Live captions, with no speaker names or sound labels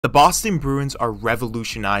The Boston Bruins are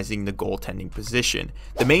revolutionizing the goaltending position.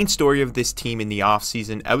 The main story of this team in the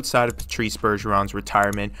offseason, outside of Patrice Bergeron's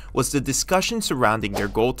retirement, was the discussion surrounding their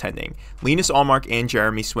goaltending. Linus Ullmark and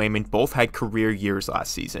Jeremy Swayman both had career years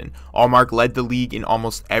last season. Ullmark led the league in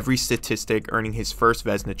almost every statistic, earning his first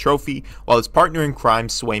Vezina trophy, while his partner in crime,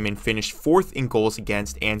 Swayman, finished 4th in goals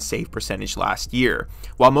against and save percentage last year.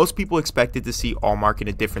 While most people expected to see Ullmark in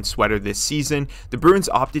a different sweater this season, the Bruins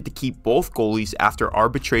opted to keep both goalies after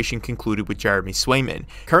arbitration concluded with Jeremy Swayman.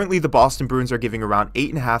 Currently, the Boston Bruins are giving around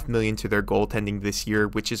 $8.5 million to their goaltending this year,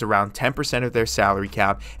 which is around 10% of their salary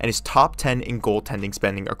cap and is top 10 in goaltending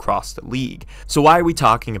spending across the league. So why are we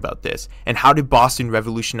talking about this? And how did Boston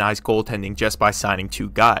revolutionize goaltending just by signing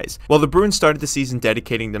 2 guys? Well, the Bruins started the season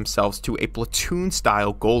dedicating themselves to a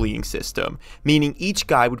platoon-style goalieing system, meaning each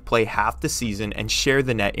guy would play half the season and share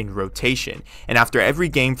the net in rotation. And after every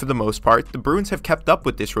game, for the most part, the Bruins have kept up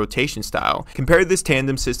with this rotation style. Compare this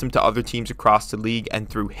tandem system to other teams across the league and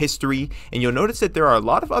through history, and you'll notice that there are a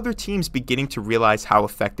lot of other teams beginning to realize how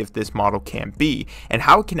effective this model can be and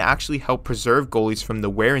how it can actually help preserve goalies from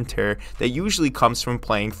the wear and tear that usually comes from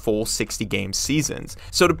playing full 60-game seasons.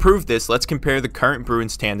 So to prove this, let's compare the current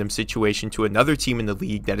Bruins tandem situation to another team in the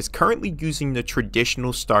league that is currently using the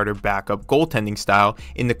traditional starter backup goaltending style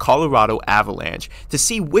in the Colorado Avalanche to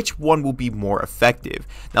see which one will be more effective.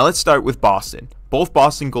 Now let's start with Boston. Both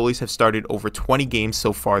Boston goalies have started over 20 games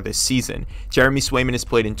so far this season. Jeremy Swayman has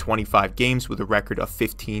played in 25 games with a record of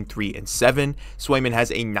 15-3-7. Swayman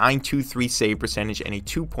has a .923 save percentage and a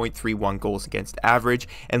 2.31 goals against average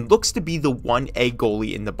and looks to be the 1A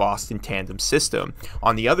goalie in the Boston tandem system.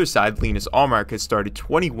 On the other side, Linus Ullmark has started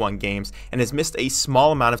 21 games and has missed a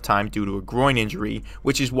small amount of time due to a groin injury,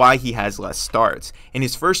 which is why he has less starts. In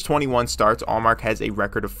his first 21 starts, Ullmark has a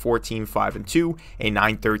record of 14-5-2, a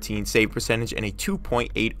 .913 save percentage, and a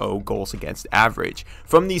 2.80 goals against average.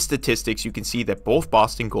 From these statistics, you can see that both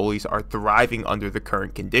Boston goalies are thriving under the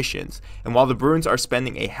current conditions, and while the Bruins are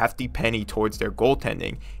spending a hefty penny towards their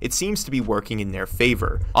goaltending, it seems to be working in their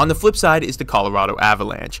favor. On the flip side is the Colorado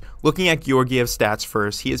Avalanche. Looking at Georgiev's stats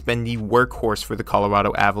first, he has been the workhorse for the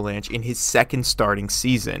Colorado Avalanche in his second starting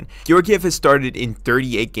season. Georgiev has started in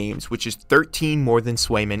 38 games, which is 13 more than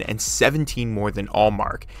Swayman and 17 more than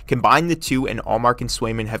Ullmark. Combine the two, and Ullmark and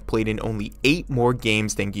Swayman have played in only 8 more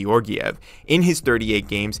games than Georgiev. In his 38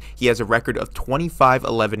 games, he has a record of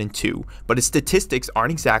 25-11-2, but his statistics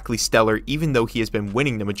aren't exactly stellar even though he has been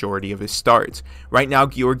winning the majority of his starts. Right now,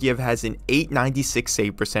 Georgiev has an .896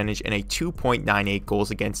 save percentage and a 2.98 goals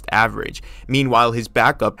against average. Meanwhile, his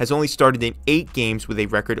backup has only started in 8 games with a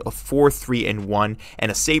record of 4-3-1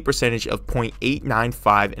 and a save percentage of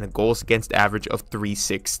 .895 and a goals against average of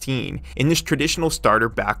 .316. In this traditional starter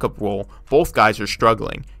backup role, both guys are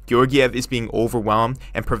struggling. Georgiev is being overwhelmed,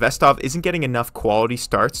 and Prevestov isn't getting enough quality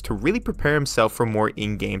starts to really prepare himself for more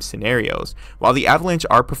in-game scenarios. While the Avalanche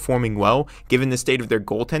are performing well, given the state of their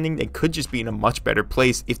goaltending, they could just be in a much better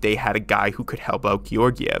place if they had a guy who could help out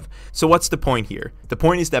Georgiev. So what's the point here? The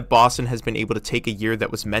point is that Boston has been able to take a year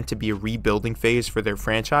that was meant to be a rebuilding phase for their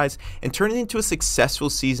franchise and turn it into a successful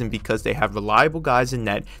season because they have reliable guys in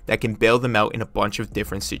net that can bail them out in a bunch of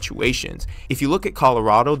different situations. If you look at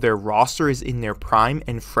Colorado, their roster is in their prime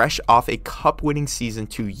and fresh off a cup-winning season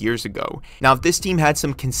 2 years ago. Now, if this team had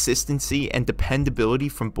some consistency and dependability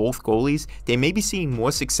from both goalies, they may be seeing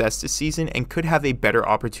more success this season and could have a better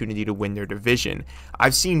opportunity to win their division.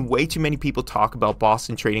 I've seen way too many people talk about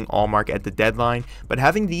Boston trading Ullmark at the deadline, but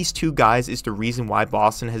having these 2 guys is the reason why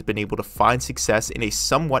Boston has been able to find success in a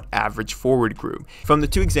somewhat average forward group. From the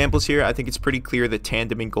 2 examples here, I think it's pretty clear that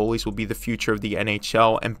tandeming goalies will be the future of the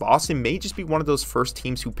NHL, and Boston may just be one of those first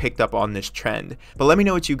teams who picked up on this trend. But let me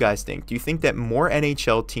know what you guys think. Do you think that more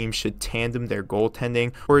NHL teams should tandem their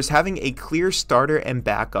goaltending, or is having a clear starter and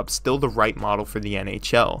backup still the right model for the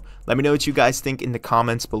NHL? Let me know what you guys think in the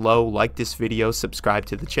comments below. Like this video, subscribe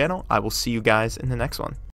to the channel. I will see you guys in the next one.